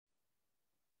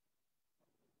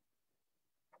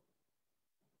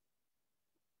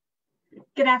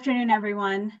Good afternoon,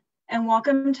 everyone, and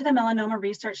welcome to the Melanoma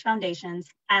Research Foundation's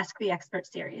Ask the Expert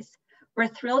series. We're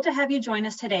thrilled to have you join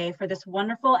us today for this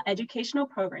wonderful educational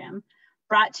program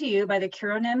brought to you by the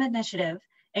CureOM Initiative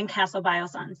and Castle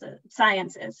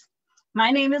Biosciences.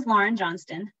 My name is Lauren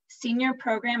Johnston, Senior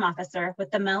Program Officer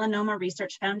with the Melanoma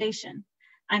Research Foundation.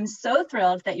 I'm so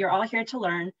thrilled that you're all here to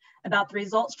learn about the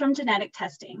results from genetic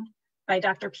testing by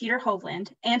Dr. Peter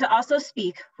Hovland and to also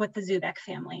speak with the Zubek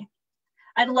family.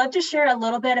 I'd love to share a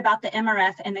little bit about the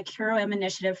MRF and the CureOM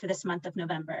initiative for this month of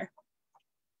November.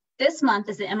 This month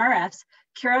is the MRF's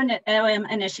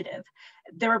CureOM initiative.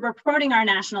 They're promoting our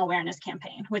national awareness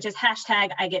campaign, which is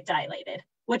 #IGetDilated,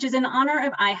 which is in honor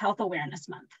of Eye Health Awareness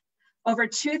Month. Over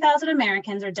 2,000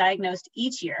 Americans are diagnosed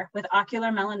each year with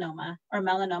ocular melanoma or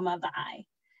melanoma of the eye.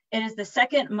 It is the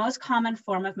second most common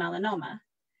form of melanoma.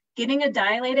 Getting a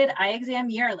dilated eye exam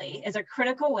yearly is a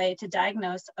critical way to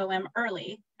diagnose OM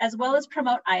early, as well as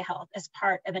promote eye health as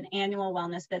part of an annual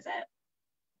wellness visit.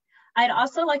 I'd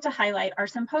also like to highlight our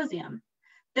symposium.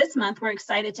 This month, we're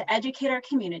excited to educate our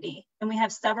community, and we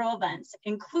have several events,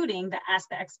 including the Ask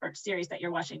the Expert series that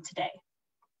you're watching today.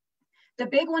 The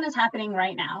big one is happening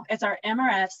right now. It's our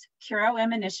MRF's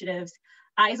CureOM Initiative's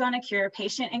Eyes on a Cure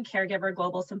Patient and Caregiver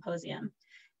Global Symposium.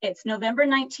 It's November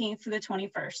 19th through the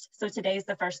 21st, so today's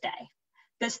the first day.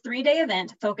 This 3-day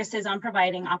event focuses on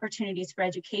providing opportunities for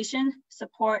education,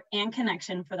 support, and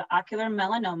connection for the ocular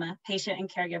melanoma patient and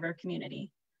caregiver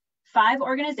community. 5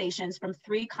 organizations from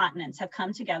 3 continents have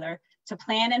come together to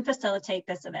plan and facilitate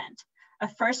this event, a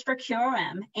first for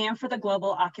CureOM and for the global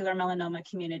ocular melanoma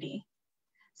community.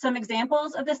 Some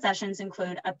examples of the sessions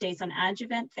include updates on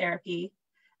adjuvant therapy,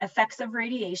 effects of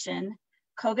radiation,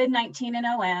 COVID-19 and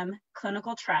OM,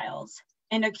 clinical trials,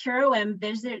 and a CureOM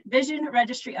vision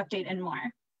registry update and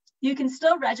more. You can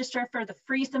still register for the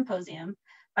free symposium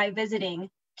by visiting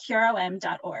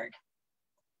cureom.org.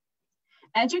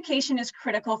 Education is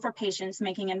critical for patients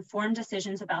making informed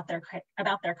decisions about their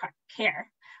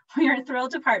care. We are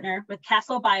thrilled to partner with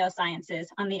Castle Biosciences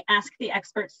on the Ask the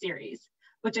Expert series,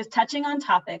 which is touching on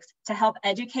topics to help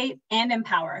educate and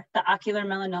empower the ocular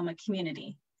melanoma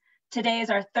community. Today is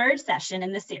our 3rd session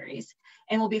in the series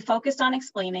and will be focused on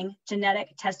explaining genetic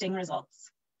testing results.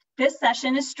 This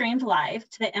session is streamed live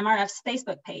to the MRF's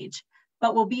Facebook page,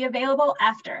 but will be available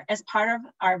after as part of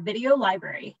our video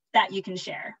library that you can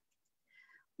share.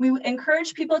 We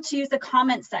encourage people to use the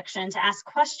comments section to ask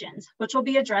questions, which will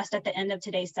be addressed at the end of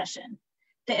today's session.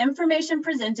 The information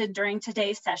presented during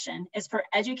today's session is for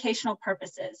educational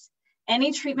purposes.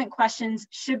 Any treatment questions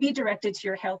should be directed to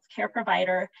your healthcare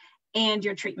provider and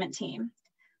your treatment team.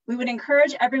 We would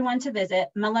encourage everyone to visit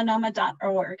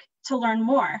melanoma.org to learn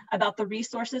more about the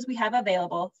resources we have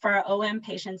available for our OM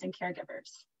patients and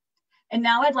caregivers. And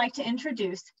now I'd like to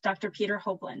introduce Dr. Peter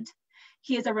Hovland.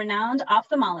 He is a renowned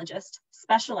ophthalmologist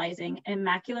specializing in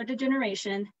macular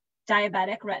degeneration,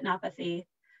 diabetic retinopathy,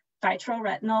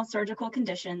 vitreoretinal surgical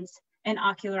conditions, and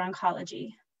ocular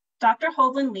oncology. Dr.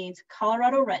 Hovland leads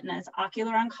Colorado Retina's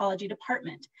Ocular Oncology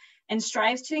Department and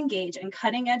strives to engage in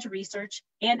cutting-edge research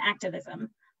and activism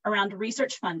around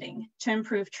research funding to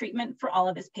improve treatment for all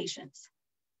of his patients.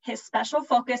 His special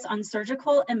focus on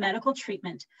surgical and medical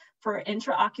treatment for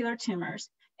intraocular tumors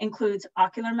includes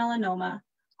ocular melanoma,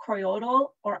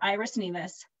 choroidal or iris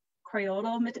nevus,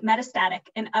 choroidal metastatic,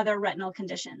 and other retinal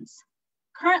conditions.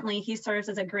 Currently, he serves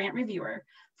as a grant reviewer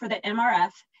for the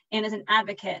MRF and as an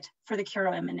advocate for the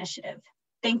CureOM initiative.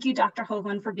 Thank you, Dr.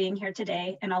 Hovland, for being here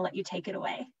today, and I'll let you take it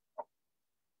away.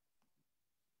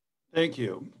 Thank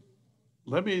you.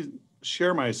 Let me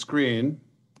share my screen.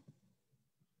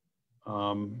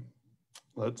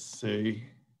 Let's see.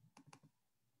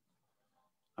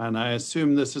 And I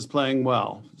assume this is playing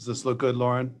well. Does this look good,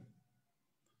 Lauren?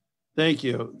 Thank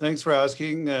you. Thanks for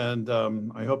asking. And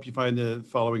I hope you find the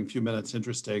following few minutes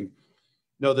interesting.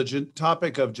 The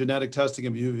topic of genetic testing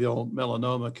of uveal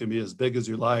melanoma can be as big as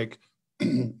you like.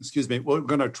 Excuse me. We're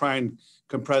going to try and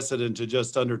compress it into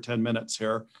just under 10 minutes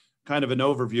here, kind of an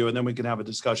overview, and then we can have a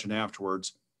discussion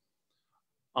afterwards.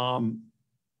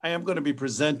 I am going to be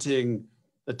presenting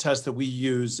the test that we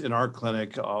use in our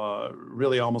clinic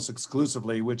really almost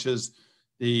exclusively, which is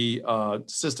the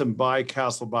system by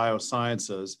Castle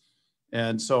Biosciences.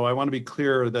 And so I want to be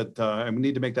clear that I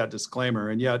need to make that disclaimer.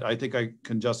 And yet I think I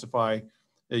can justify,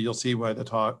 you'll see why the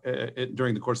talk,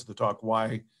 during the course of the talk,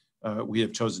 why we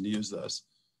have chosen to use this.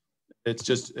 It's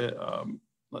just,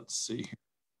 let's see.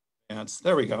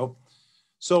 There we go.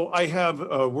 So I have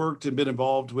worked and been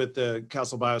involved with the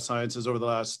Castle Biosciences over the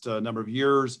last number of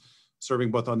years,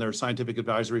 serving both on their scientific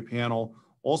advisory panel.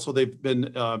 Also, they've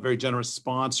been very generous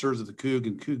sponsors of the COOG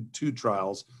and COOG-2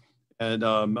 trials. And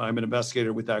I'm an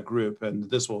investigator with that group, and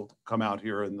this will come out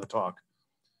here in the talk.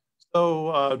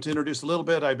 So to introduce a little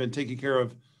bit, I've been taking care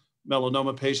of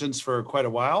melanoma patients for quite a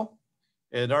while.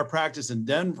 And our practice in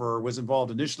Denver was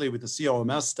involved initially with the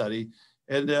COMS study.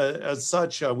 And as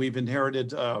such, we've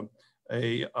inherited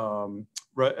a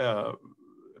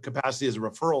capacity as a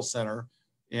referral center.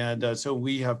 And so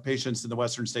we have patients in the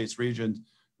Western States region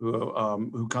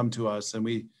who come to us, and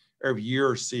we every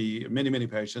year see many, many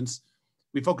patients.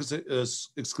 We focus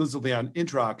exclusively on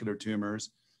intraocular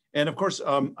tumors. And of course,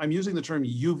 I'm using the term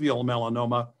uveal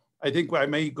melanoma. I think I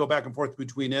may go back and forth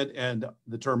between it and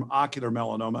the term ocular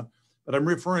melanoma, but I'm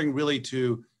referring really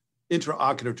to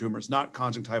intraocular tumors, not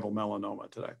conjunctival melanoma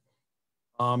today.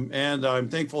 And I'm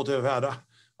thankful to have had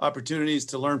opportunities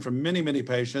to learn from many, many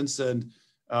patients. And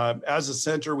as a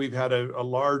center, we've had a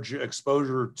large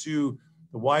exposure to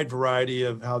the wide variety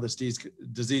of how this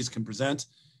disease can present,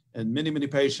 and many, many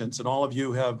patients. And all of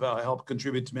you have helped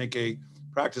contribute to make a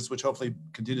practice which hopefully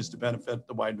continues to benefit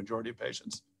the wide majority of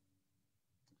patients.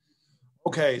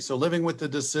 Okay, so living with the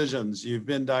decisions. You've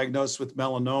been diagnosed with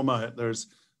melanoma. There's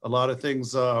a lot of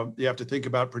things you have to think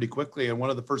about pretty quickly. And one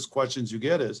of the first questions you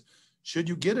get is, should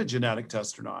you get a genetic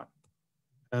test or not?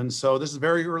 And so this is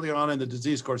very early on in the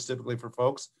disease course, typically for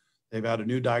folks. They've had a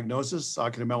new diagnosis,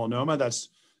 ocular melanoma, that's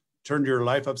turned your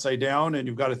life upside down, and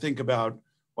you've got to think about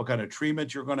what kind of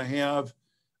treatment you're going to have,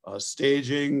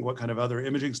 staging, what kind of other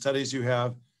imaging studies you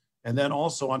have, and then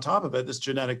also on top of it, this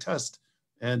genetic test.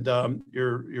 And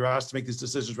you're asked to make these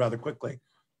decisions rather quickly.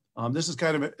 This is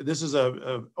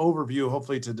a overview,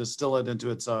 hopefully, to distill it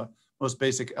into its most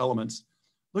basic elements.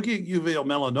 Looking at uveal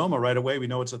melanoma right away, we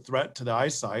know it's a threat to the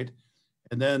eyesight.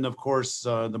 And then, of course,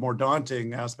 the more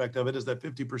daunting aspect of it is that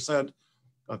 50%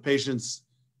 of patients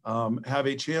have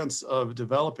a chance of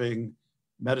developing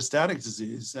metastatic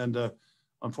disease. And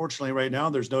unfortunately, right now,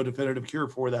 there's no definitive cure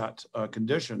for that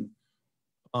condition.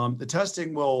 The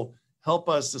testing will help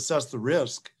us assess the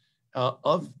risk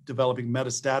of developing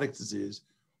metastatic disease.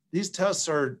 These tests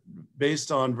are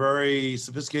based on very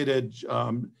sophisticated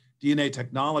DNA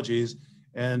technologies,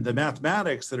 and the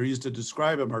mathematics that are used to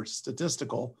describe them are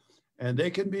statistical, and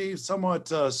they can be somewhat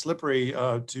slippery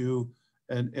to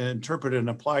interpret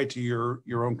and apply to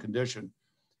your own condition.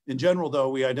 In general, though,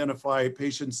 we identify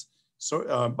patients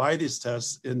by these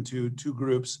tests into two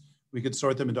groups. We could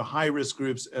sort them into high-risk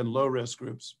groups and low-risk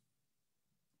groups.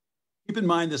 Keep in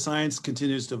mind the science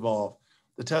continues to evolve.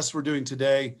 The tests we're doing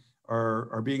today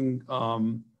are being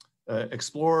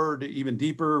explored even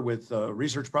deeper with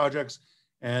research projects.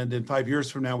 And in 5 years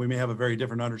from now, we may have a very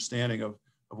different understanding of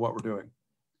what we're doing.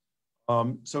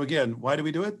 So again, why do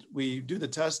we do it? We do the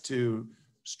test to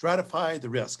stratify the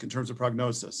risk in terms of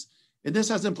prognosis. And this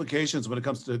has implications when it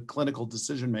comes to clinical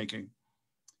decision-making.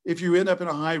 If you end up in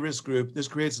a high-risk group, this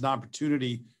creates an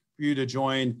opportunity for you to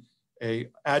join an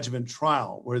adjuvant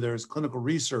trial where there's clinical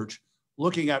research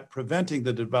looking at preventing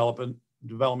the development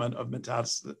of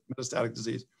metastatic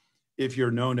disease if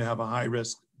you're known to have a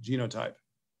high-risk genotype.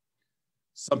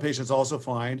 Some patients also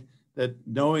find that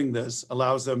knowing this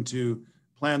allows them to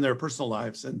plan their personal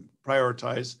lives and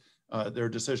prioritize their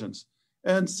decisions.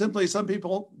 And simply, some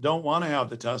people don't want to have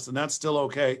the test, and that's still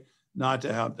okay not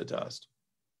to have the test.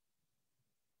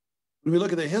 When we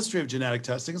look at the history of genetic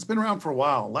testing, it's been around for a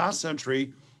while. Last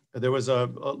century, there was a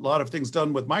lot of things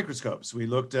done with microscopes. We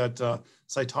looked at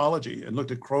cytology and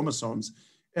looked at chromosomes.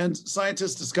 And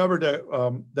scientists discovered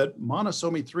that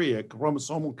monosomy 3, a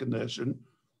chromosomal condition,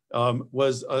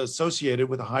 was associated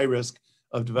with a high risk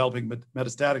of developing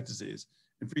metastatic disease.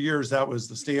 And for years, that was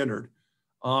the standard.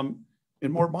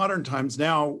 In more modern times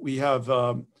now, we have,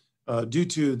 due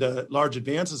to the large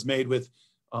advances made with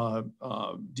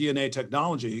DNA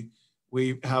technology,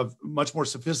 we have much more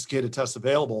sophisticated tests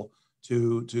available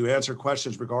to answer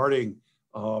questions regarding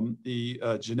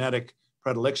the genetic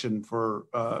predilection for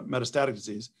metastatic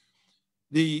disease.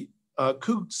 The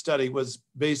COOG study was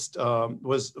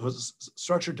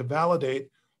structured to validate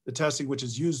the testing which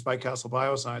is used by Castle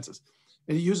Biosciences.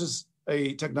 And it uses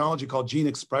a technology called gene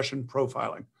expression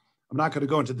profiling. I'm not going to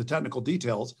go into the technical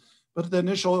details, but the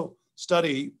initial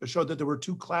study showed that there were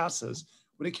two classes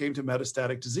when it came to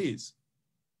metastatic disease.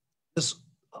 This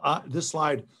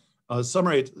slide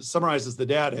summarizes the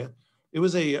data. It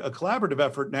was a collaborative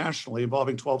effort nationally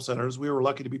involving 12 centers. We were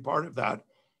lucky to be part of that.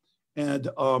 And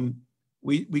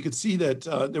we could see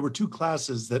that there were two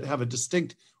classes that have a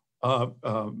distinct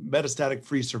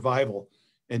metastatic-free survival.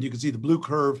 And you can see the blue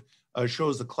curve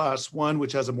shows the class 1,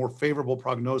 which has a more favorable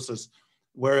prognosis,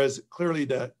 whereas clearly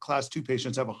the class 2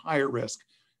 patients have a higher risk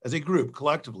as a group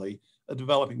collectively of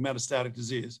developing metastatic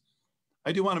disease.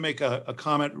 I do want to make a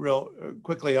comment real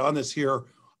quickly on this here.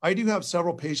 I do have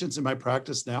several patients in my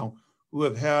practice now who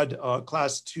have had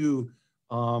class 2,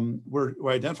 were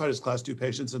identified as class 2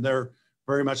 patients, and they're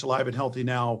very much alive and healthy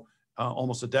now,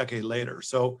 almost a decade later.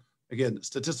 So again,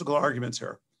 statistical arguments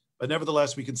here, but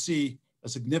nevertheless, we can see a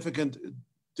significant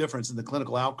difference in the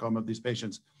clinical outcome of these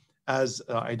patients as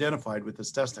identified with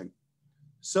this testing.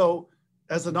 So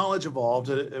as the knowledge evolved,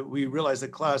 we realized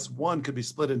that class 1 could be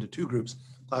split into 2 groups,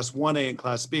 class 1A and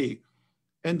class B.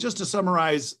 And just to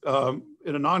summarize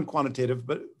in a non-quantitative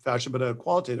fashion, but a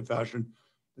qualitative fashion,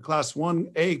 the class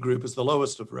 1A group is the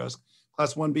lowest of risk.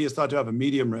 Class 1B is thought to have a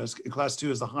medium risk, and class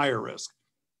 2 is the higher risk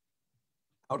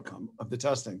outcome of the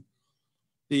testing.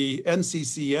 The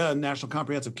NCCN, National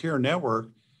Comprehensive Care Network,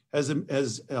 has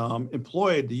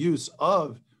employed the use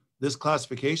of this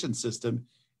classification system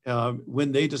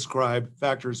when they describe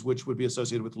factors which would be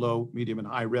associated with low, medium, and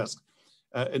high risk.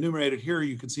 Enumerated here,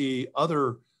 you can see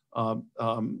other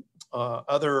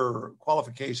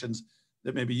qualifications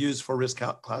that may be used for risk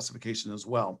classification as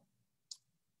well.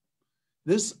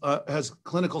 This has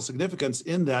clinical significance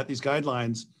in that these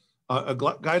guidelines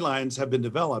have been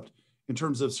developed in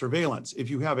terms of surveillance. If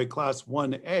you have a class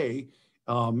 1A,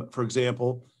 for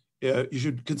example, you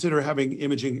should consider having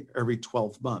imaging every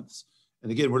 12 months.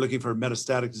 And again, we're looking for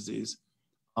metastatic disease.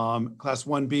 Class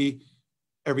 1B,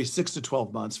 every 6 to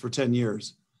 12 months for 10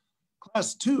 years.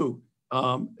 Class 2,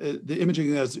 the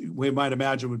imaging, as we might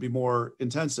imagine, would be more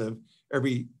intensive,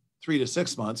 every 3 to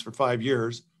 6 months for 5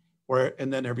 years,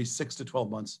 and then every 6 to 12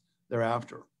 months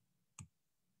thereafter.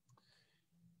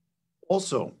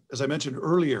 Also, as I mentioned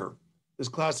earlier, this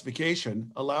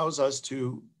classification allows us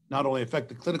to not only affect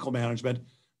the clinical management,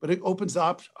 but it opens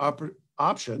up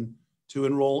option to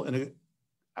enroll in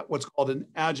what's called an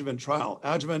adjuvant trial.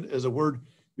 Adjuvant is a word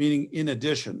meaning in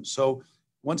addition. So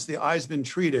once the eye's been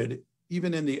treated,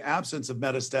 even in the absence of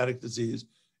metastatic disease,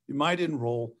 you might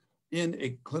enroll in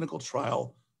a clinical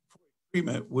trial for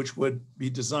treatment, which would be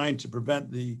designed to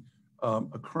prevent the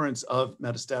occurrence of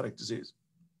metastatic disease.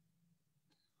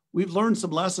 We've learned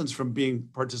some lessons from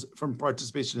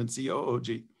participation in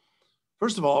COOG.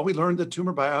 First of all, we learned that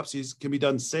tumor biopsies can be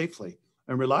done safely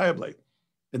and reliably.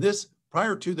 And this,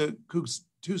 prior to the COOG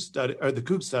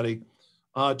study,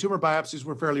 tumor biopsies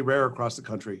were fairly rare across the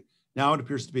country. Now it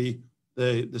appears to be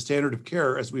the standard of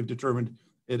care, as we've determined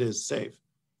it is safe.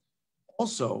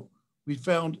 Also, we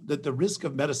found that the risk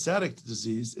of metastatic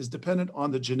disease is dependent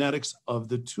on the genetics of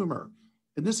the tumor.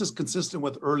 And this is consistent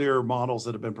with earlier models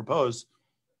that have been proposed,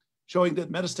 showing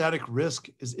that metastatic risk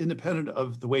is independent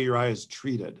of the way your eye is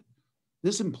treated.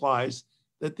 This implies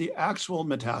that the actual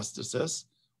metastasis,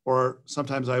 or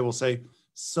sometimes I will say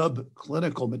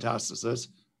subclinical metastasis,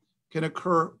 can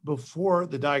occur before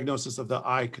the diagnosis of the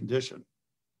eye condition.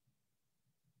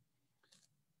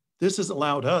 This has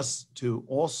allowed us to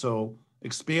also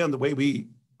expand the way we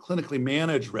clinically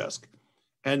manage risk,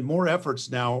 and more efforts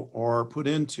now are put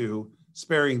into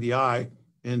sparing the eye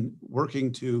and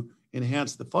working to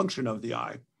enhance the function of the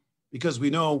eye, because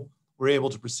we know we're able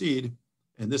to proceed,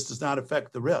 and this does not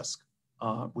affect the risk,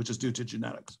 which is due to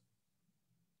genetics.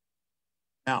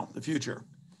 Now, the future.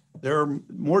 There are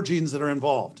more genes that are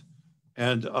involved,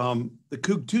 and the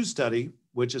COOG-2 study,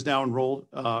 which is now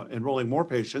enrolling more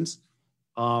patients,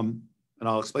 and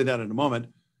I'll explain that in a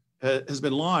moment, has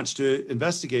been launched to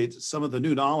investigate some of the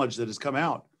new knowledge that has come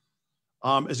out.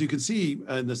 As you can see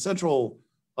in the central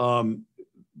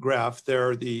graph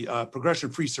there, the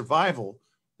progression-free survival,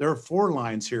 there are 4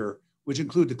 lines here, which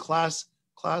include the class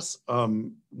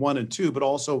 1 and 2, but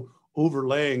also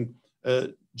overlaying a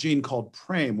gene called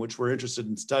PRAME, which we're interested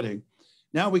in studying.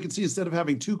 Now we can see instead of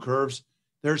having 2 curves,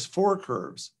 there's 4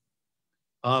 curves.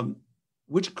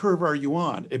 Which curve are you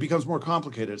on? It becomes more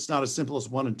complicated. It's not as simple as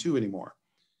 1 and 2 anymore.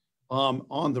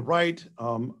 On the right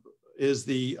is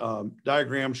the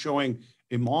diagram showing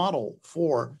a model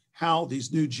for how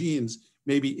these new genes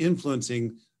may be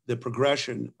influencing the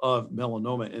progression of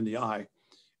melanoma in the eye.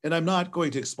 And I'm not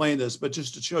going to explain this, but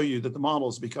just to show you that the model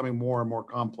is becoming more and more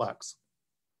complex.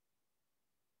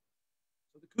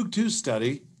 So the COOG-2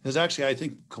 study has actually, I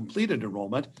think, completed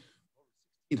enrollment.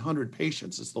 1,800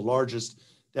 patients. It's the largest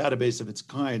database of its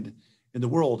kind in the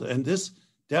world. And this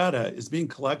data is being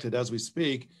collected as we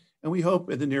speak. And we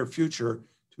hope in the near future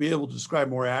to be able to describe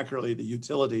more accurately the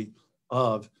utility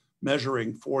of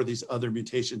measuring for these other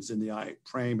mutations in the eye,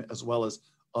 PRAME, as well as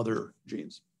other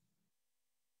genes.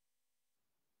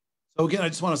 So again, I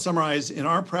just want to summarize, in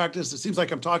our practice, it seems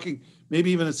like I'm talking, maybe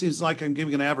even it seems like I'm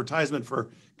giving an advertisement for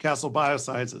Castle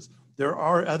Biosciences. There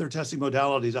are other testing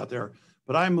modalities out there,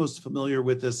 but I'm most familiar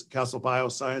with this Castle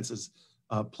Biosciences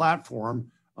platform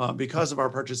because of our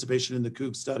participation in the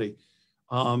COOG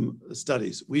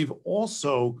studies. We've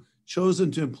also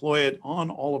chosen to employ it on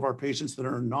all of our patients that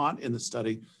are not in the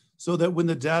study, so that when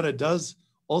the data does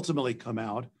ultimately come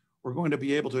out, we're going to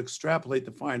be able to extrapolate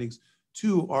the findings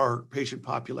to our patient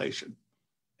population.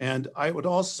 And I would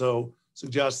also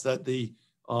suggest that the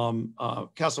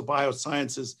Castle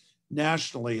Biosciences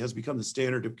nationally has become the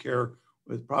standard of care,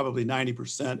 with probably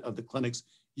 90% of the clinics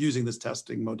using this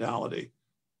testing modality.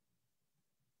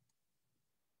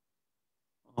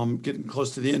 Getting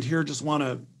close to the end here, just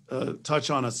want to touch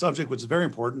on a subject which is very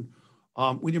important.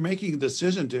 When you're making a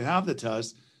decision to have the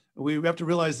test, we have to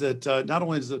realize that not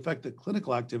only does it affect the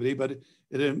clinical activity, but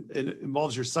it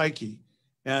involves your psyche.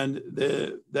 And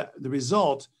the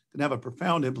result can have a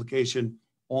profound implication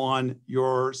on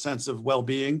your sense of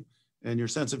well-being and your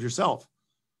sense of yourself.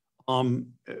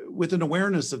 With an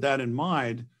awareness of that in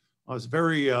mind, I was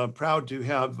very proud to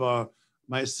have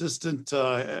my assistant,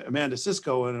 Amanda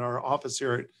Cisco, in our office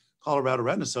here at Colorado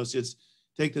Retina Associates,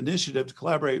 take the initiative to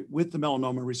collaborate with the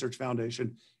Melanoma Research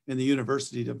Foundation and the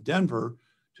University of Denver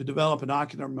to develop an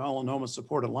Ocular Melanoma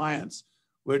Support Alliance,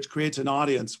 which creates an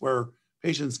audience where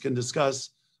patients can discuss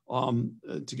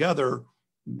together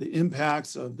the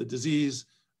impacts of the disease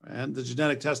and the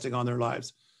genetic testing on their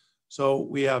lives. So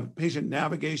we have patient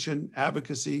navigation,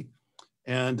 advocacy,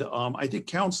 and I think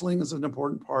counseling is an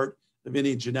important part of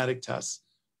any genetic tests.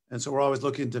 And so we're always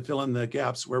looking to fill in the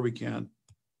gaps where we can. Thank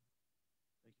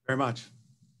you very much.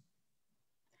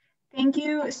 Thank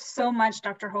you so much,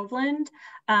 Dr. Hovland.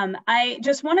 I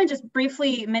just want to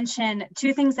briefly mention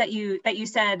two things that you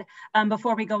said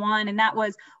before we go on, and that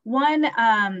was one,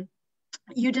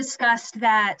 you discussed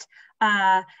that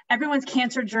everyone's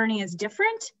cancer journey is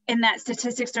different and that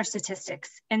statistics are statistics.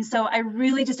 And so I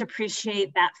really just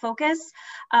appreciate that focus.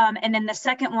 And then the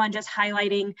second one, just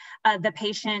highlighting the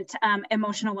patient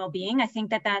emotional well-being. I think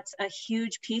that that's a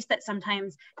huge piece that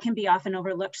sometimes can be often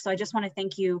overlooked. So I just want to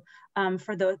thank you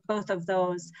for both of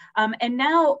those. And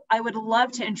now I would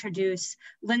love to introduce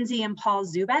Lindsay and Paul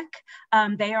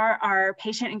Zubek. They are our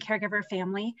patient and caregiver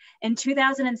family. In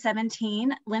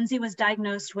 2017, Lindsay was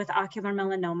diagnosed with ocular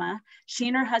melanoma. She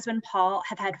and her husband, Paul,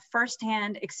 have had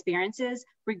firsthand experiences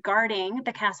regarding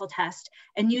the Castle test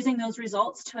and using those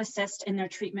results to assist in their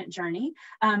treatment journey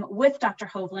with Dr.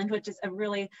 Hovland, which is a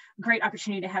really great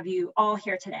opportunity to have you all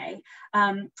here today.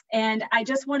 And I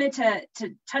just wanted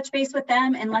to touch base with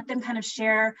them and let them kind of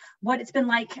share what it's been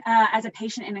like as a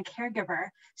patient and a caregiver.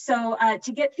 So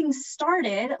to get things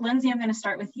started, Lindsay, I'm going to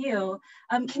start with you.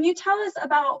 Can you tell us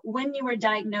about when you were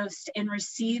diagnosed and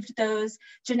received those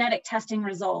genetic testing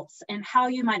results and how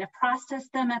you might have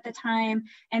processed them at the time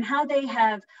and how they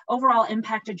have overall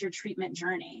impacted your treatment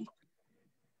journey?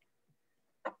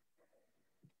 Hi,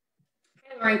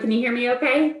 Lauren, can you hear me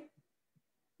okay?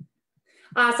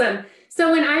 Awesome.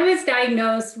 So when I was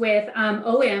diagnosed with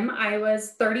OM, I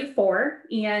was 34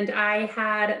 and I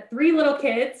had 3 little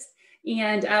kids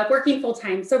and working full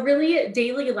time. So really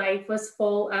daily life was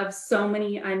full of so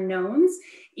many unknowns.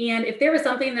 And if there was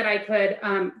something that I could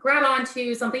grab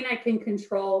onto, something I can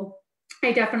control,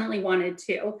 I definitely wanted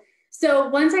to. So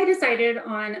once I decided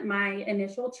on my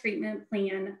initial treatment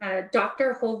plan,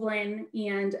 Dr. Hovland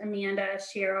and Amanda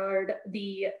shared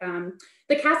the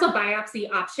Castle biopsy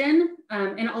option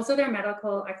and also their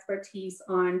medical expertise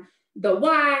on the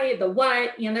why, the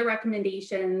what, and the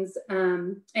recommendations,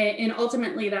 and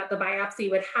ultimately that the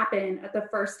biopsy would happen at the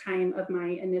first time of my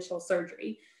initial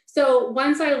surgery. So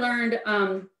once I learned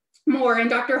more, and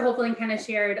Dr. Hovland kind of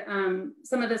shared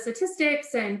some of the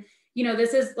statistics and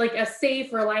this is like a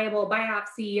safe, reliable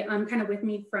biopsy kind of with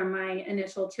me from my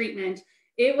initial treatment.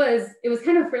 It was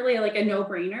kind of really like a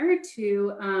no-brainer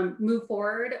to move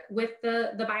forward with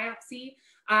the biopsy.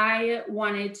 I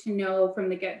wanted to know from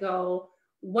the get-go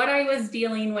what I was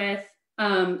dealing with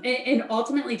and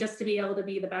ultimately just to be able to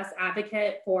be the best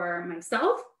advocate for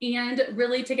myself and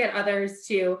really to get others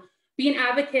to be an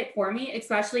advocate for me,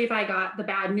 especially if I got the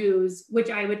bad news, which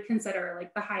I would consider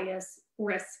like the highest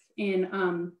risk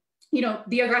in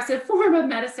the aggressive form of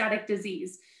metastatic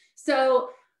disease. So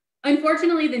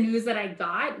unfortunately, the news that I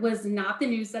got was not the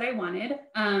news that I wanted.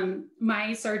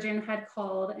 My surgeon had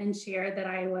called and shared that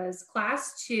I was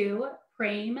class 2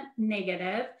 PRAME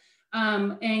negative.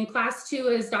 And class 2,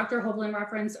 as Dr. Hovland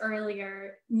referenced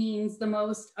earlier, means the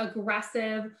most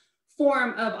aggressive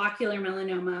form of ocular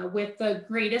melanoma with the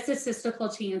greatest statistical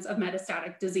chance of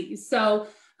metastatic disease. So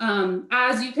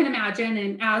as you can imagine,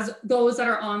 and as those that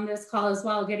are on this call as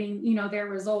well, getting their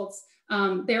results,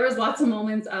 there was lots of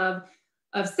moments of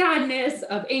sadness,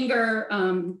 of anger,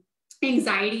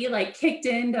 anxiety, like kicked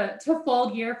into full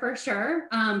gear for sure.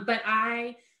 But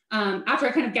after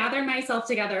I kind of gathered myself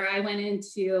together, I went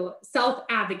into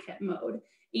self-advocate mode.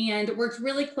 and worked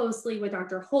really closely with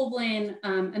Dr. Hovland,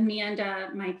 Amanda,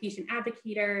 my patient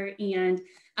advocator, and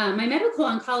my medical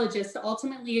oncologist to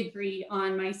ultimately agree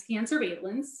on my scan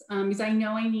surveillance, because I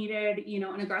know I needed, you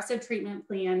know, an aggressive treatment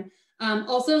plan.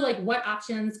 Also, like, what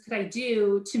options could I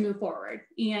do to move forward?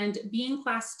 And being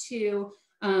class 2,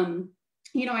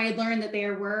 you know, I had learned that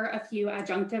there were a few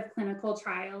adjunctive clinical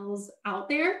trials out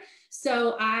there.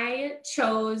 So I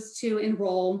chose to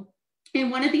enroll in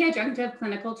one of the adjunctive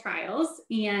clinical trials,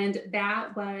 and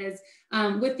that was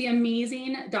with the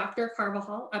amazing Dr.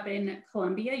 Carvajal up in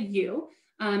Columbia U,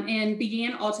 and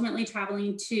began ultimately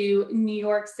traveling to New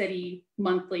York City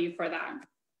monthly for that.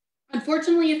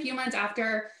 Unfortunately, a few months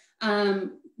after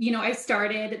you know, I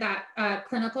started that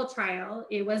clinical trial,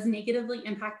 it was negatively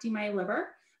impacting my liver.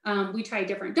 We tried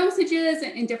different dosages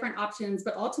and different options,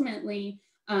 but ultimately,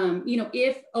 you know,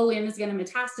 if OM is going to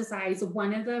metastasize,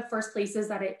 one of the first places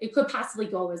that it could possibly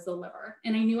go is the liver.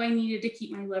 And I knew I needed to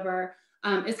keep my liver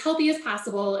as healthy as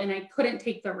possible, and I couldn't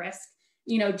take the risk,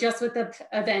 you know, just with the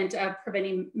event of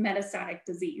preventing metastatic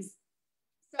disease.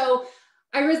 So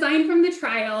I resigned from the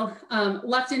trial,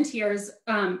 left in tears.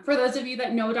 For those of you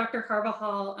that know Dr.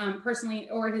 Carvajal personally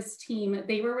or his team,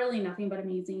 they were really nothing but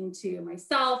amazing to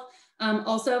myself.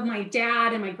 Also, my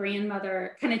dad and my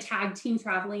grandmother kind of tag team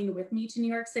traveling with me to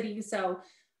New York City. So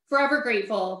forever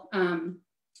grateful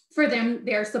for them,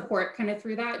 their support kind of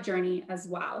through that journey as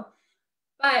well.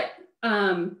 But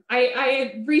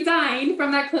I resigned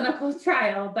from that clinical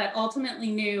trial, but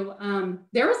ultimately knew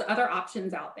there was other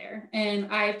options out there.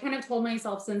 And I've kind of told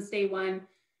myself since day one,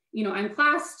 you know, I'm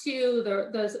class 2,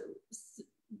 the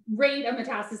rate of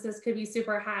metastasis could be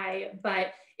super high,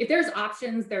 but if there's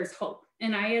options, there's hope.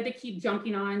 And I had to keep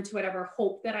jumping on to whatever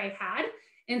hope that I had.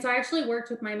 And so I actually worked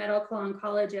with my medical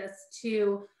oncologist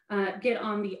to get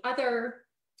on the other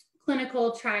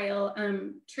clinical trial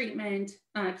treatment,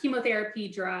 chemotherapy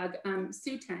drug,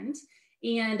 Sutent,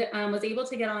 and was able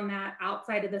to get on that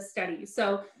outside of the study.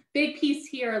 So big piece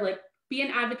here, like, be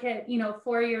an advocate, you know,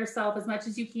 for yourself as much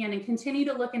as you can, and continue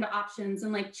to look into options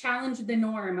and like challenge the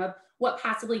norm of what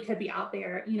possibly could be out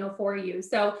there, you know, for you.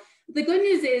 So the good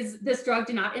news is this drug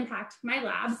did not impact my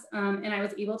labs, and I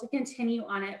was able to continue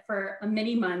on it for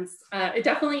many months. It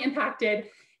definitely impacted,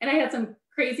 and I had some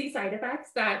crazy side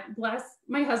effects that, bless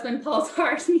my husband Paul's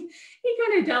heart, he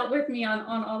kind of dealt with me on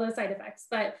all those side effects.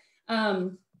 But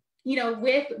you know,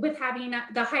 with having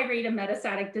the high rate of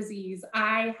metastatic disease,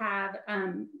 I have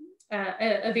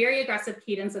a very aggressive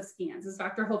cadence of scans, as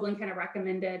Dr. Hovland kind of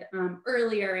recommended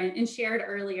earlier and shared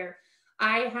earlier.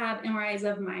 I have MRIs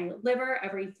of my liver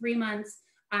every 3 months.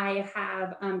 I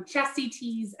have chest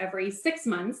CTs every 6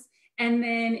 months. And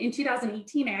then in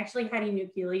 2018, I actually had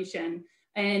enucleation.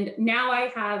 And now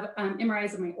I have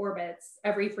MRIs of my orbits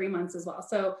every 3 months as well.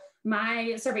 So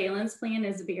my surveillance plan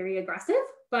is very aggressive,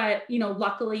 but, you know,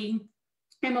 luckily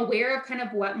I'm aware of kind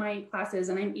of what my class is,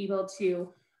 and I'm able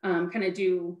to kind of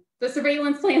do the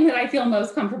surveillance plan that I feel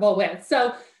most comfortable with.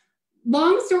 So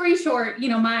long story short, you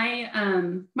know,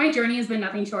 my journey has been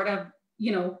nothing short of,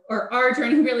 you know, or our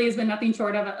journey really has been nothing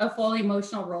short of a full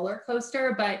emotional roller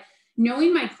coaster. But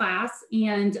knowing my class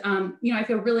and, you know, I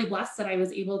feel really blessed that I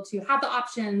was able to have the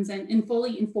options and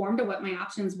fully informed of what my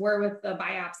options were with the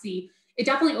biopsy. It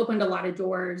definitely opened a lot of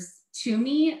doors to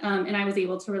me. And I was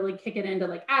able to really kick it into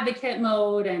like advocate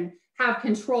mode and have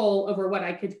control over what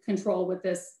I could control with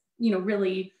this, you know,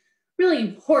 really,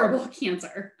 really horrible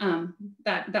cancer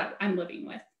that I'm living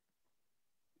with.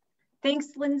 Thanks,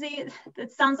 Lindsay.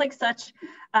 It sounds like such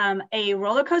a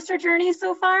roller coaster journey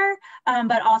so far,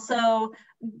 but also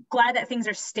glad that things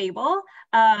are stable.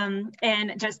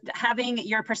 And just having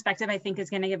your perspective, I think, is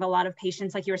going to give a lot of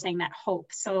patients, like you were saying, that hope.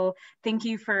 So thank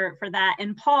you for that.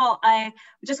 And Paul, I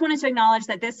just wanted to acknowledge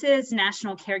that this is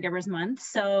National Caregivers Month.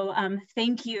 So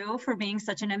thank you for being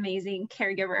such an amazing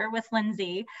caregiver with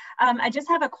Lindsay. I just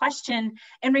have a question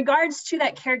in regards to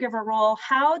that caregiver role.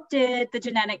 How did the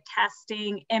genetic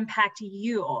testing impact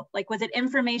you? Like, was it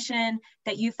information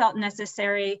that you felt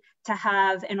necessary to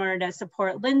have in order to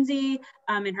support Lindsay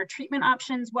in her treatment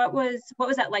options? What was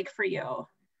that like for you?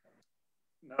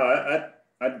 No,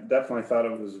 I definitely thought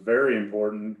it was very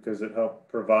important because it helped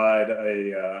provide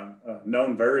a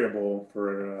known variable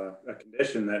for a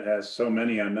condition that has so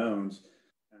many unknowns,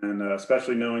 and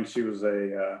especially knowing she was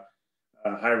a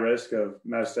high risk of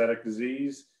metastatic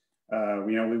disease.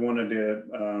 You know, we wanted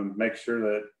to make sure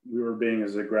that we were being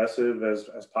as aggressive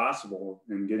as possible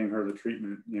in getting her the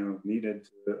treatment, you know, needed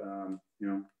to, you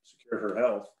know, secure her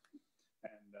health.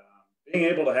 And being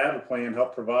able to have a plan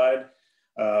helped provide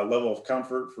a level of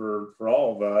comfort for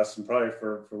all of us, and probably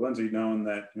for Lindsay, knowing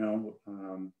that, you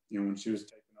know, when she was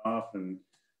taken off and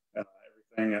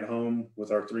everything at home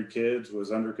with our 3 kids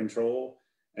was under control,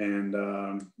 and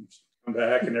come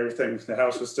back and everything, the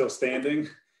house was still standing,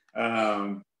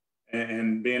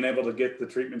 and being able to get the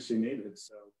treatment she needed.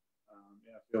 So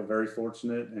yeah, I feel very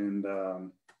fortunate, and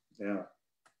yeah.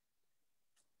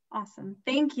 Awesome,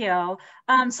 thank you.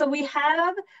 So we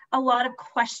have a lot of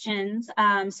questions.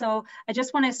 So I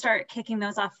just want to start kicking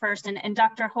those off first. And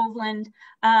Dr. Hovland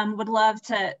would love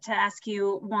to ask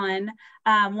you one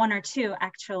or two,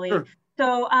 actually. Sure.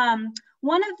 So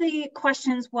one of the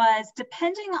questions was,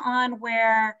 depending on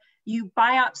where you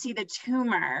biopsy the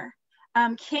tumor,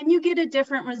 can you get a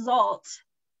different result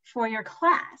for your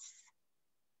class?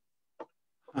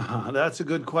 That's a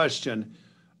good question.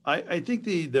 I think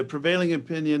the prevailing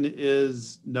opinion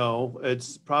is no.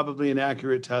 It's probably an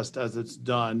accurate test as it's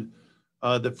done.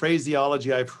 The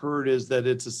phraseology I've heard is that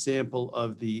it's a sample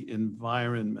of the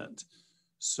environment.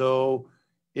 So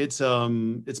it's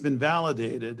been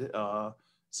validated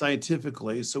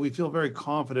scientifically. So we feel very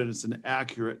confident it's an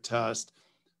accurate test.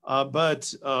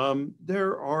 But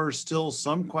there are still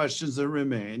some questions that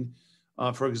remain.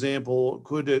 For example,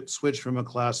 could it switch from a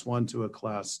class 1 to a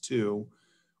class 2?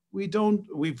 We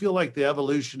feel like the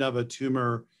evolution of a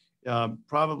tumor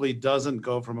probably doesn't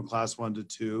go from a class 1 to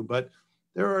 2, but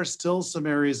there are still some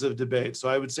areas of debate. So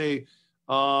I would say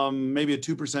maybe a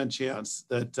 2% chance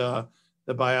that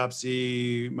the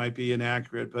biopsy might be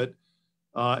inaccurate, but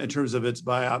in terms of its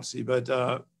biopsy, but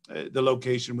the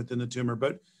location within the tumor.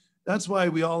 But that's why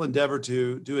we all endeavor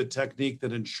to do a technique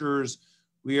that ensures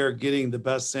we are getting the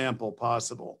best sample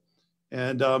possible.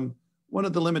 And one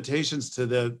of the limitations to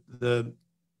the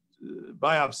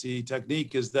biopsy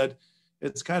technique is that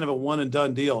it's kind of a one and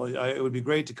done deal. It would be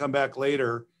great to come back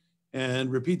later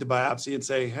and repeat the biopsy and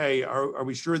say, hey, are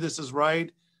we sure this is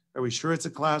right? Are we sure it's a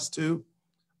class 2?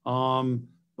 So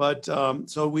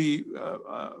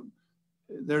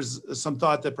there's some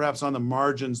thought that perhaps on the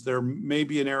margins, there may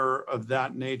be an error of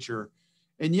that nature.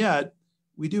 And yet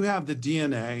we do have the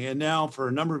DNA. And now for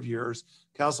a number of years,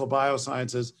 Castle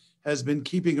Biosciences has been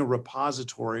keeping a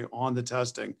repository on the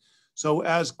testing. So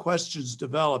as questions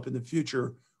develop in the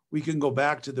future, we can go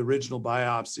back to the original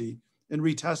biopsy and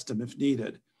retest them if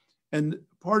needed. And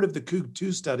part of the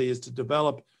COOG-2 study is to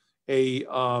develop a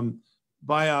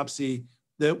biopsy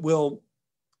that will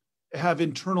have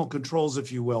internal controls, if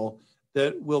you will,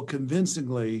 that will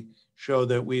convincingly show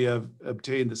that we have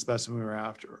obtained the specimen we were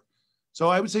after. So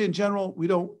I would say in general, we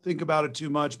don't think about it too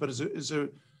much, but it's a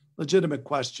legitimate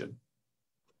question.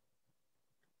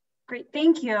 Great,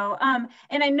 thank you. And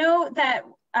I know that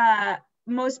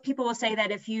most people will say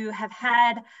that if you have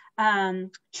had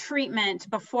treatment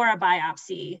before a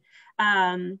biopsy,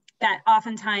 that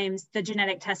oftentimes the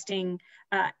genetic testing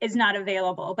is not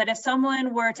available. But if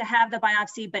someone were to have the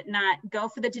biopsy but not go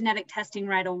for the genetic testing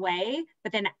right away,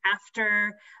 but then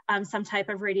after some type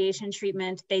of radiation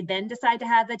treatment, they then decide to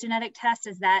have the genetic test,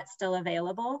 is that still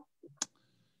available?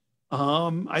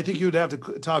 I think you would have to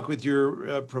talk with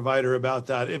your provider about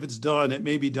that. If it's done, it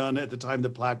may be done at the time the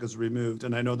plaque is removed.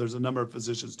 And I know there's a number of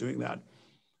physicians doing that.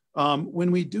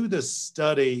 When we do this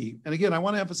study, and again, I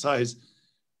want to emphasize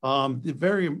the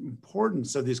very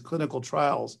importance of these clinical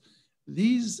trials.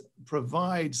 These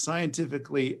provide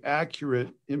scientifically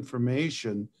accurate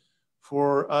information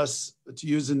for us to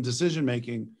use in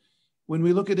decision-making. When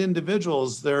we look at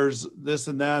individuals, there's this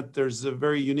and that, there's a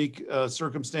very unique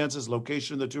circumstances,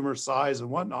 location of the tumor, size and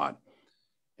whatnot.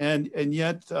 And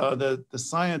yet the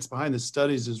science behind the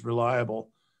studies is reliable.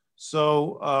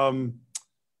 So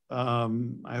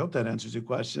I hope that answers your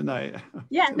question.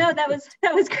 Yeah, no, that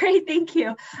was great. Thank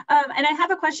you. And I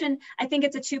have a question. I think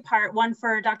it's a two-part, one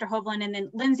for Dr. Hovland, and then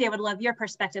Lindsay, I would love your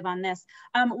perspective on this.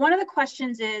 One of the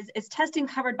questions is testing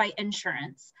covered by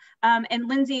insurance? And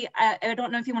Lindsay, I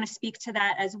don't know if you want to speak to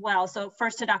that as well. So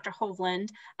first to Dr. Hovland,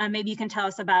 maybe you can tell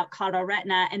us about Colorado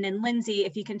Retina, and then Lindsay,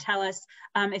 if you can tell us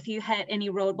if you had any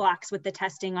roadblocks with the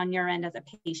testing on your end as a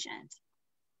patient.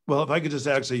 Well, if I could just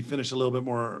actually finish a little bit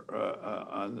more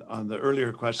on the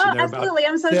earlier question there absolutely.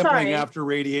 about I'm so sampling sorry. after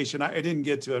radiation. I didn't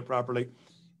get to it properly.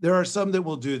 There are some that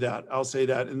will do that. I'll say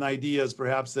that. And the idea is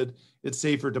perhaps that it's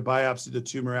safer to biopsy the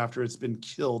tumor after it's been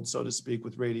killed, so to speak,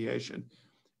 with radiation.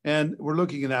 And we're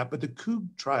looking at that. But the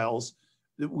COOG trials,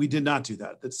 we did not do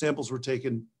that. That samples were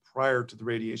taken prior to the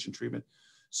radiation treatment.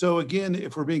 So again,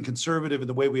 if we're being conservative in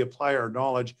the way we apply our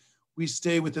knowledge, we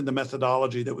stay within the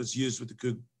methodology that was used with the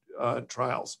COOG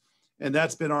trials. And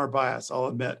that's been our bias, I'll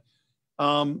admit.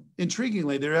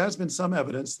 Intriguingly, there has been some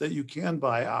evidence that you can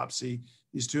biopsy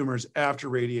these tumors after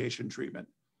radiation treatment.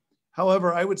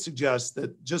 However, I would suggest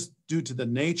that just due to the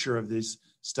nature of these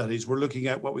studies, we're looking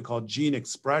at what we call gene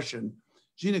expression.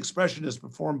 Gene expression is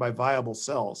performed by viable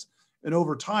cells. And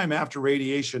over time, after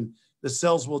radiation, the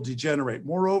cells will degenerate.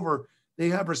 Moreover, they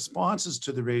have responses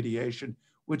to the radiation,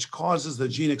 which causes the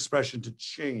gene expression to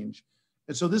change.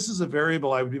 And so this is a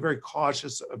variable I would be very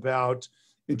cautious about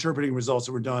interpreting results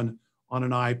that were done on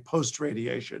an eye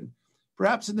post-radiation.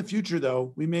 Perhaps in the future,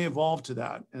 though, we may evolve to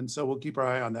that. And so we'll keep our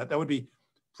eye on that. That would be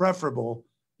preferable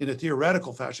in a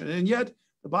theoretical fashion. And yet,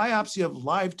 the biopsy of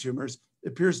live tumors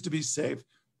appears to be safe.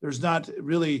 There's not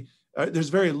really, there's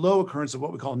very low occurrence of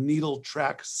what we call needle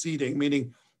track seeding,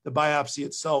 meaning the biopsy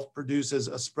itself produces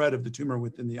a spread of the tumor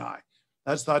within the eye.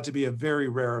 That's thought to be a very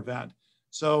rare event.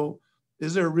 So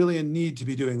is there really a need to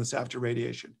be doing this after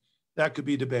radiation? That could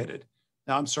be debated.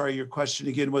 Now, I'm sorry, your question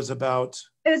again was about?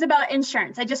 It was about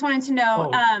insurance. I just wanted to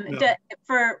know,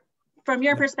 from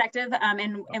your perspective,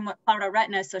 and what Colorado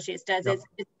Retina Associates does is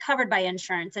it's covered by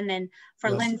insurance. And then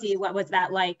for Lindsay, what was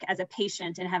that like as a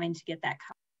patient and having to get that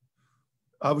covered?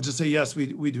 I would just say, yes,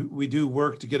 we do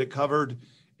work to get it covered.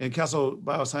 And Castle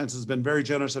Biosciences has been very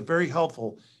generous and very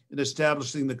helpful in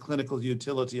establishing the clinical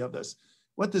utility of this.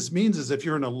 What this means is if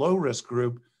you're in a low risk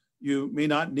group, you may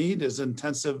not need as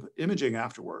intensive imaging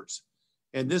afterwards.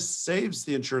 And this saves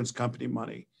the insurance company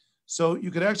money. So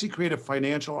you could actually create a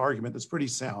financial argument that's pretty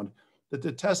sound that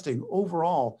the testing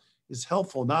overall is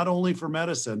helpful, not only for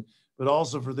medicine, but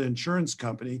also for the insurance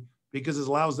company, because it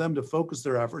allows them to focus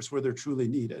their efforts where they're truly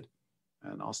needed.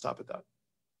 And I'll stop at that.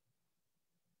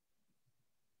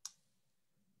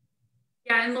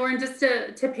 Yeah, and Lauren, just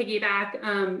to piggyback,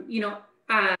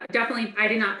 definitely I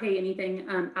did not pay anything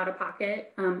out of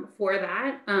pocket for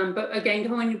that. But again,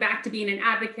 going back to being an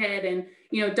advocate, and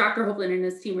Dr. Hovland and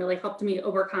his team really helped me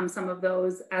overcome some of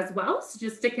those as well. So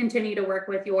just to continue to work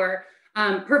with your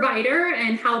provider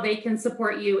and how they can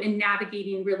support you in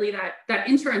navigating really that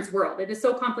insurance world. It is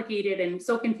so complicated and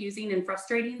so confusing and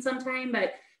frustrating sometimes,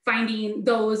 but finding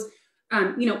those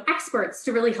experts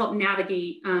to really help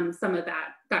navigate some of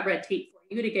that red tape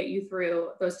for you to get you through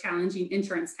those challenging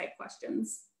insurance type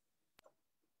questions.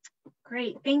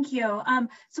 Great, thank you.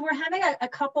 So we're having a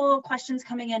couple of questions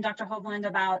coming in, Dr. Hovland,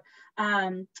 about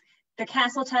the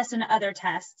Castle test and other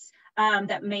tests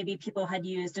that maybe people had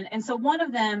used. And so one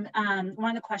of them, one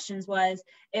of the questions was,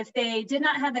 if they did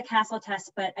not have the Castle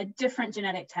test, but a different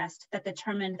genetic test that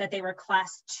determined that they were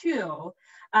class 2,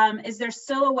 is there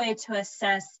still a way to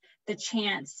assess the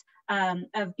chance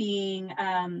of being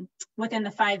within the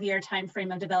 5-year time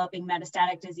frame of developing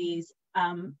metastatic disease?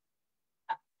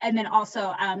 And then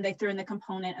also they threw in the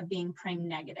component of being PRAME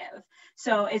negative.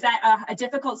 So is that a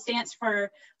difficult stance for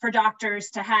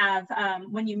doctors to have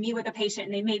when you meet with a patient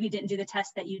and they maybe didn't do the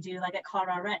test that you do, like at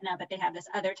Colorado Retina, but they have this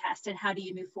other test, and how do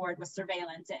you move forward with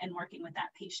surveillance and working with that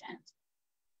patient?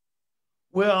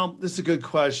 Well, this is a good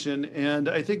question. And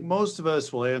I think most of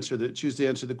us will choose to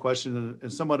answer the question in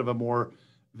somewhat of a more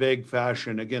vague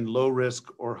fashion. Again, low risk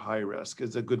or high risk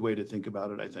is a good way to think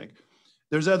about it, I think.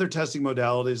 There's other testing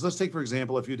modalities. Let's take, for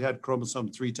example, if you'd had chromosome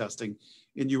 3 testing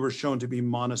and you were shown to be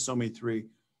monosomy 3,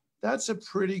 that's a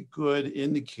pretty good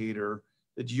indicator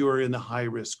that you are in the high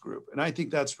risk group. And I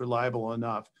think that's reliable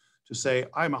enough to say,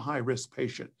 I'm a high risk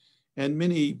patient. And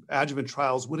many adjuvant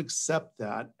trials would accept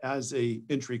that as a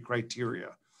entry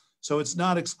criteria. So it's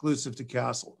not exclusive to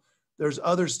Castle. There's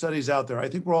other studies out there. I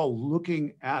think we're all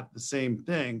looking at the same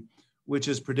thing, which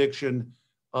is prediction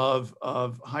of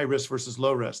high risk versus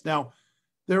low risk. Now,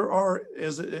 there are,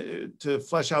 to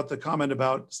flesh out the comment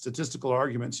about statistical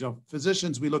arguments,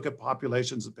 physicians, we look at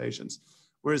populations of patients,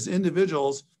 whereas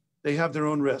individuals, they have their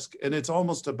own risk. And it's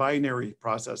almost a binary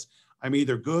process. I'm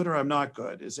either good or I'm not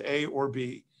good. It's A or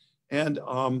B. And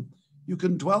you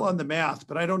can dwell on the math,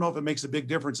 but I don't know if it makes a big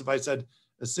difference if I said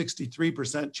a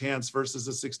 63% chance versus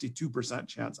a 62%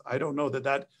 chance. I don't know that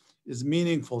that is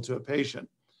meaningful to a patient.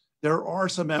 There are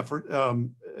some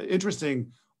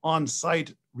interesting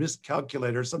on-site risk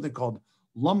calculators, something called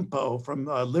LUMPO from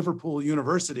Liverpool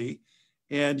University.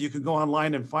 And you can go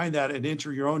online and find that and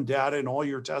enter your own data and all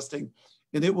your testing.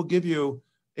 And it will give you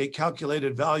a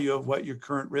calculated value of what your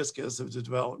current risk is to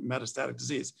develop metastatic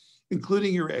disease,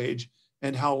 including your age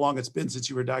and how long it's been since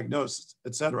you were diagnosed,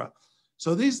 et cetera.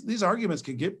 So these arguments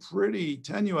can get pretty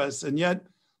tenuous, and yet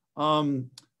I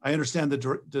understand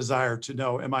the desire to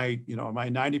know, am I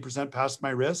 90% past my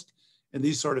risk, and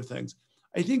these sort of things.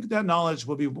 I think that knowledge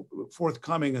will be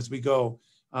forthcoming as we go.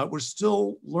 We're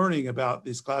still learning about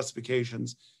these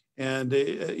classifications, and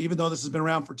even though this has been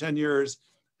around for 10 years,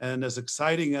 and as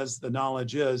exciting as the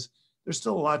knowledge is, there's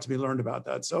still a lot to be learned about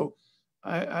that. So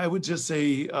I would just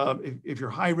say, if you're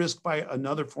high risk by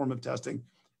another form of testing,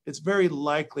 it's very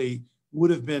likely would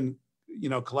have been,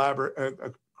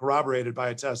 corroborated by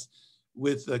a test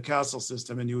with the Castle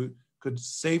system, and you could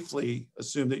safely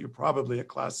assume that you're probably a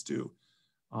class 2.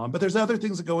 But there's other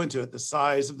things that go into it: the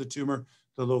size of the tumor,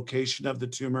 the location of the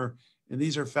tumor, and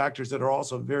these are factors that are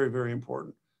also very, very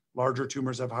important. Larger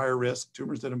tumors have higher risk.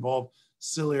 Tumors that involve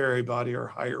ciliary body are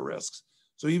higher risks.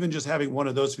 So even just having one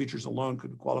of those features alone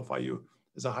could qualify you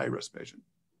as a high-risk patient.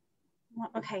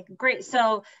 Okay, great.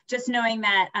 So just knowing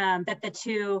that that the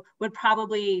two would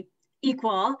probably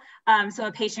equal, so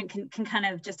a patient can kind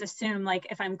of just assume, like,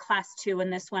 if I'm class 2 in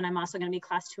this one, I'm also going to be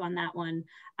class 2 on that one,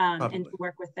 and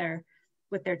work with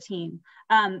their team.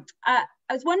 I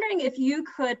was wondering if you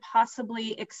could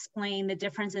possibly explain the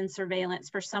difference in surveillance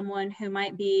for someone who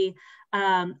might be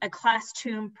a class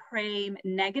 2 PRAME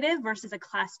negative versus a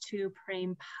class 2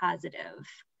 PRAME positive.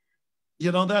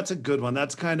 You know, that's a good one.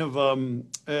 That's kind of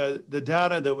the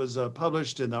data that was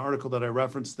published in the article that I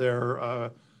referenced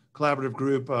there, collaborative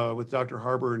group with Dr.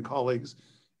 Harbour and colleagues,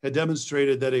 had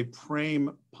demonstrated that a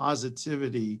PRAME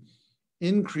positivity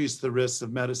increased the risk of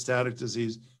metastatic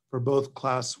disease for both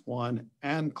class 1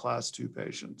 and class 2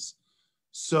 patients.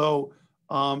 So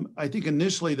I think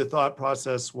initially the thought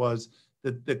process was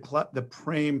that the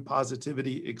PRAME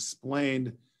positivity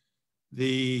explained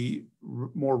the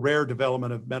more rare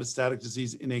development of metastatic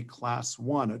disease in a class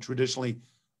 1, a traditionally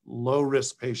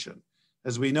low-risk patient.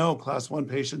 As we know, class 1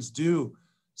 patients do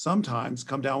sometimes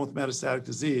come down with metastatic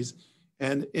disease.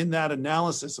 And in that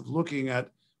analysis of looking at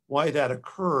why that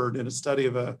occurred in a study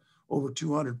of over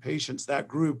 200 patients, that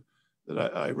group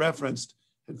that I referenced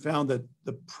had found that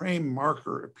the PRAME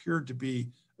marker appeared to be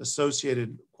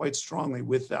associated quite strongly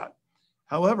with that.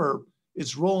 However,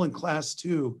 its role in class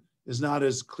 2 is not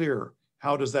as clear.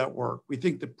 How does that work? We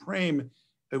think the PRAME,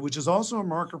 which is also a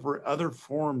marker for other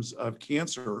forms of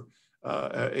cancer,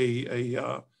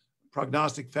 a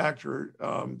prognostic factor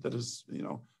that is,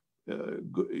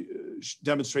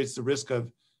 demonstrates the risk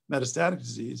of metastatic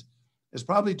disease, is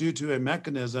probably due to a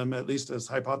mechanism, at least as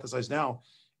hypothesized now,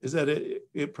 is that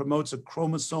it promotes a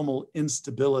chromosomal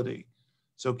instability.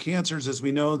 So cancers, as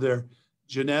we know, their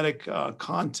genetic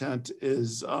content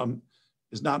is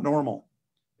not normal.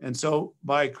 And so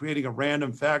by creating a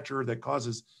random factor that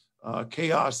causes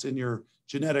chaos in your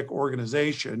genetic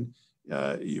organization,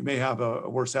 you may have a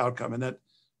worse outcome. And that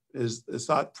is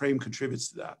thought PRAME contributes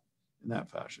to that in that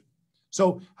fashion.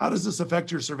 So how does this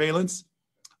affect your surveillance?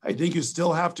 I think you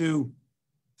still have to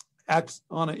act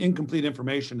on an incomplete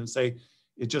information and say,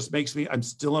 it just makes me, I'm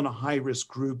still in a high-risk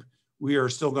group. We are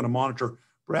still going to monitor.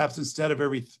 Perhaps instead of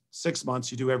every 6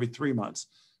 months, you do every 3 months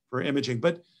for imaging.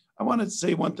 But I want to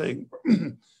say one thing.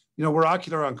 We're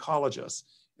ocular oncologists,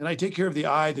 and I take care of the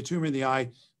eye, the tumor in the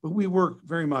eye, but we work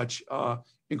very much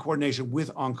in coordination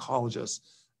with oncologists.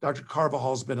 Dr. Carvajal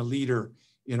has been a leader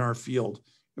in our field,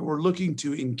 and we're looking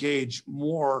to engage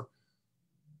more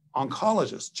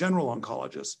oncologists, general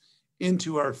oncologists,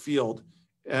 into our field.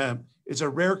 It's a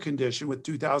rare condition with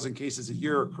 2,000 cases a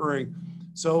year occurring.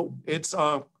 So it's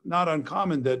not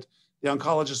uncommon that the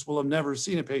oncologist will have never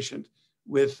seen a patient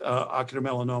with ocular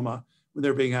melanoma when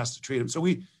they're being asked to treat them. So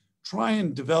we try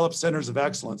and develop centers of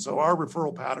excellence. So our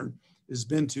referral pattern has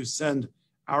been to send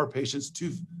our patients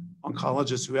to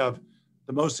oncologists who have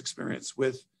the most experience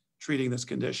with treating this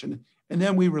condition. And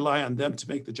then we rely on them to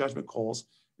make the judgment calls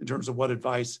in terms of what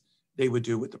advice they would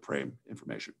do with the PRAME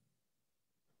information.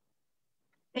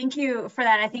 Thank you for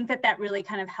that. I think that really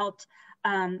kind of helped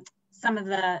some of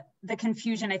the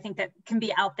confusion I think that can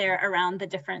be out there around the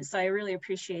difference. So I really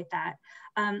appreciate that.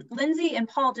 Lindsay and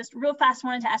Paul, just real fast,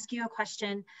 wanted to ask you a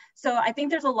question. So I think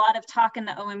there's a lot of talk in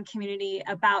the OM community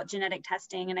about genetic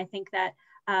testing. And I think that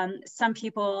some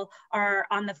people are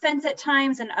on the fence at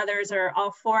times and others are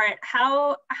all for it.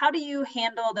 How do you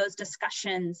handle those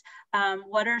discussions?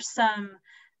 What are some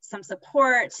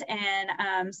support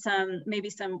and maybe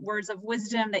some words of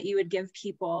wisdom that you would give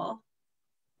people?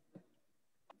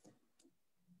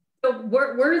 So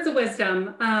words of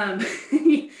wisdom, I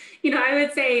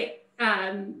would say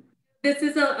this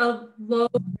is a low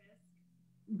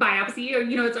biopsy, or,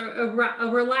 it's a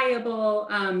reliable,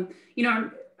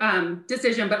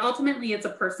 decision, but ultimately it's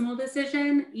a personal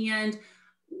decision. And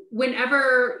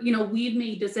whenever, we've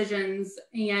made decisions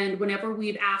and whenever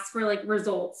we've asked for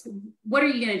results, what are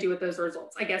you going to do with those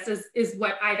results? I guess is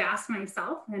what I've asked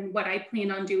myself and what I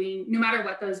plan on doing, no matter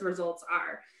what those results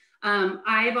are.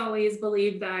 I've always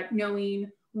believed that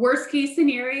knowing worst case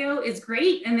scenario is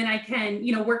great. And then I can,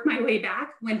 work my way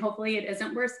back when hopefully it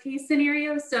isn't worst case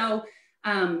scenario. So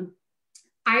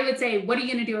I would say, what are you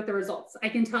going to do with the results? I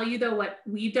can tell you though, what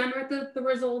we've done with the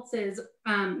results is,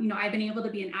 I've been able to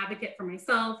be an advocate for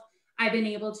myself. I've been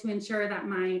able to ensure that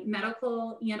my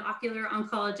medical and ocular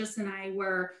oncologists and I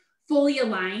were fully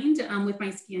aligned with my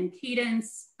scan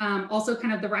cadence, also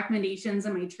kind of the recommendations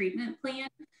and my treatment plan.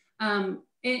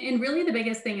 And really the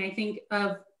biggest thing I think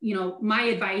of, my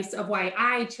advice of why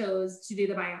I chose to do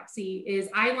the biopsy is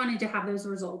I wanted to have those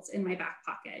results in my back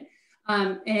pocket.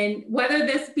 And whether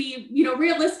this be,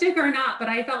 realistic or not, but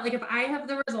I felt like if I have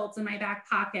the results in my back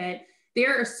pocket,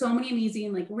 there are so many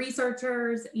amazing like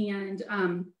researchers and,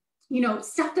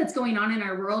 stuff that's going on in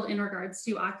our world in regards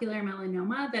to ocular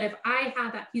melanoma, that if I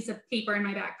have that piece of paper in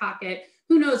my back pocket,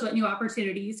 who knows what new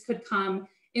opportunities could come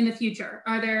in the future?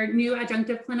 Are there new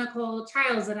adjunctive clinical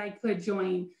trials that I could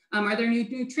join? Are there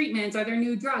new treatments? Are there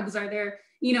new drugs? Are there,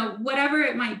 whatever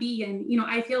it might be? And,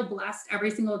 I feel blessed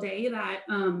every single day that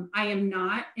I am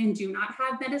not and do not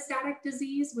have metastatic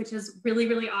disease, which is really,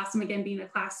 really awesome. Again, being a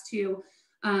class 2,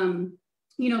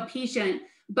 patient.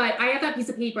 But I have that piece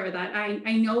of paper that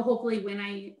I know hopefully when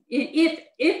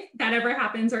if that ever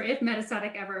happens, or if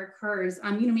metastatic ever occurs,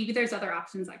 maybe there's other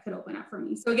options that could open up for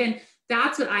me. So again,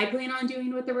 that's what I plan on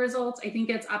doing with the results. I think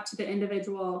it's up to the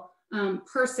individual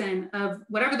person of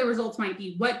whatever the results might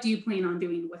be. What do you plan on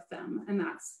doing with them? And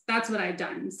that's what I've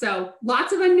done. So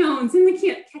lots of unknowns in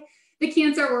the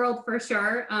cancer world for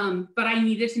sure. But I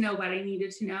needed to know what I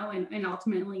needed to know and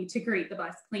ultimately to create the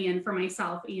best plan for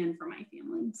myself and for my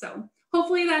family. So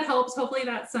hopefully that helps. Hopefully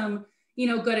that's some,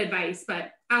 good advice,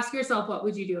 but ask yourself, what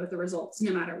would you do with the results,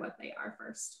 no matter what they are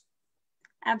first?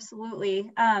 Absolutely.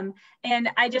 And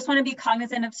I just want to be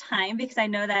cognizant of time, because I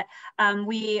know that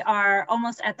we are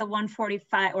almost at the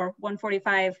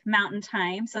 1:45 Mountain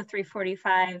Time, so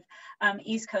 3:45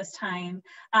 East Coast time.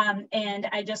 And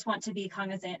I just want to be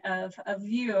cognizant of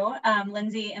you,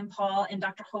 Lindsay and Paul and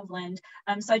Dr. Hovland.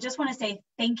 So I just want to say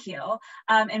thank you.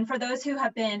 And for those who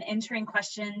have been entering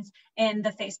questions in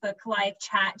the Facebook Live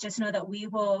chat, just know that we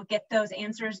will get those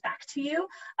answers back to you.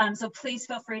 So please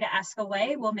feel free to ask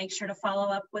away. We'll make sure to follow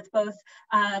up with both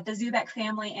the Zubek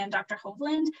family and Dr.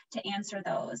 Hovland to answer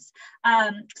those.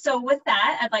 So with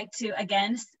that, I'd like to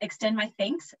again extend my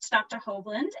thanks to Dr.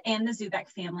 Hovland and the Zubek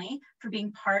family for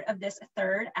being part of this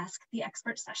third Ask the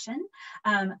Expert session.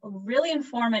 Really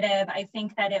informative. I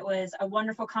think that it was a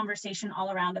wonderful conversation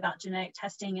all around about genetic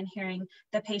testing and hearing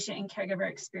the patient and caregiver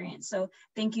experience. So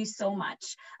thank you so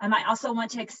much. I also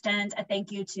want to extend a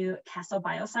thank you to Castle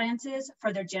Biosciences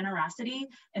for their generosity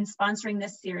in sponsoring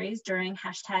this series during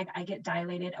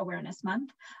 #IGetDilated Awareness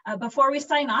Month. Before we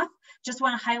sign off, just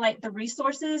want to highlight the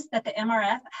resources that the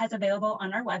MRF has available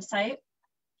on our website.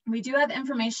 We do have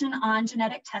information on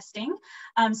genetic testing,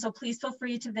 so please feel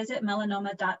free to visit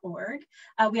melanoma.org.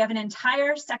 We have an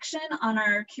entire section on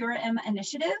our Cura-M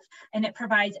initiative, and it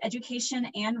provides education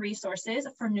and resources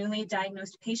for newly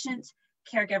diagnosed patients,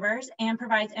 caregivers, and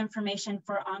provides information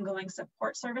for ongoing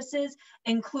support services,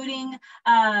 including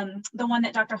the one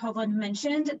that Dr. Hovland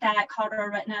mentioned that Colorado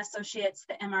Retina Associates,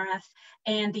 the MRF,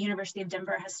 and the University of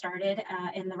Denver has started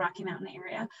in the Rocky Mountain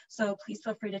area. So please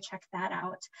feel free to check that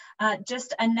out.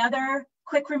 Just another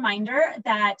quick reminder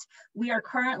that we are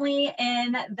currently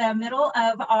in the middle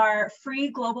of our free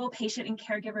Global Patient and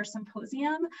Caregiver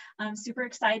Symposium. I'm super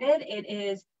excited. It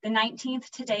is the 19th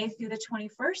today through the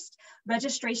 21st.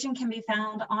 Registration can be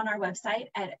found on our website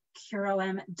at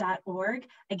curom.org.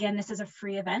 Again, this is a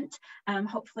free event.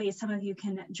 Hopefully some of you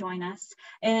can join us.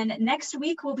 And next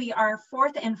week will be our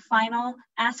fourth and final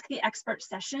Ask the Expert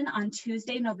session on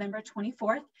Tuesday, November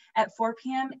 24th at 4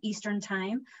 p.m. Eastern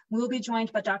Time. We will be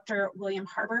joined by Dr. William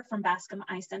Harbour from Bascom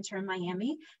Eye Center in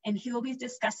Miami, and he will be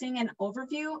discussing an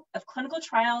overview of clinical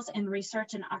trials and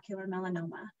research in ocular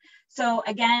melanoma. So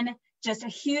again, just a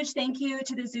huge thank you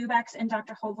to the Zubeks and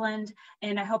Dr. Hovland,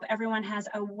 and I hope everyone has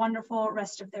a wonderful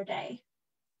rest of their day.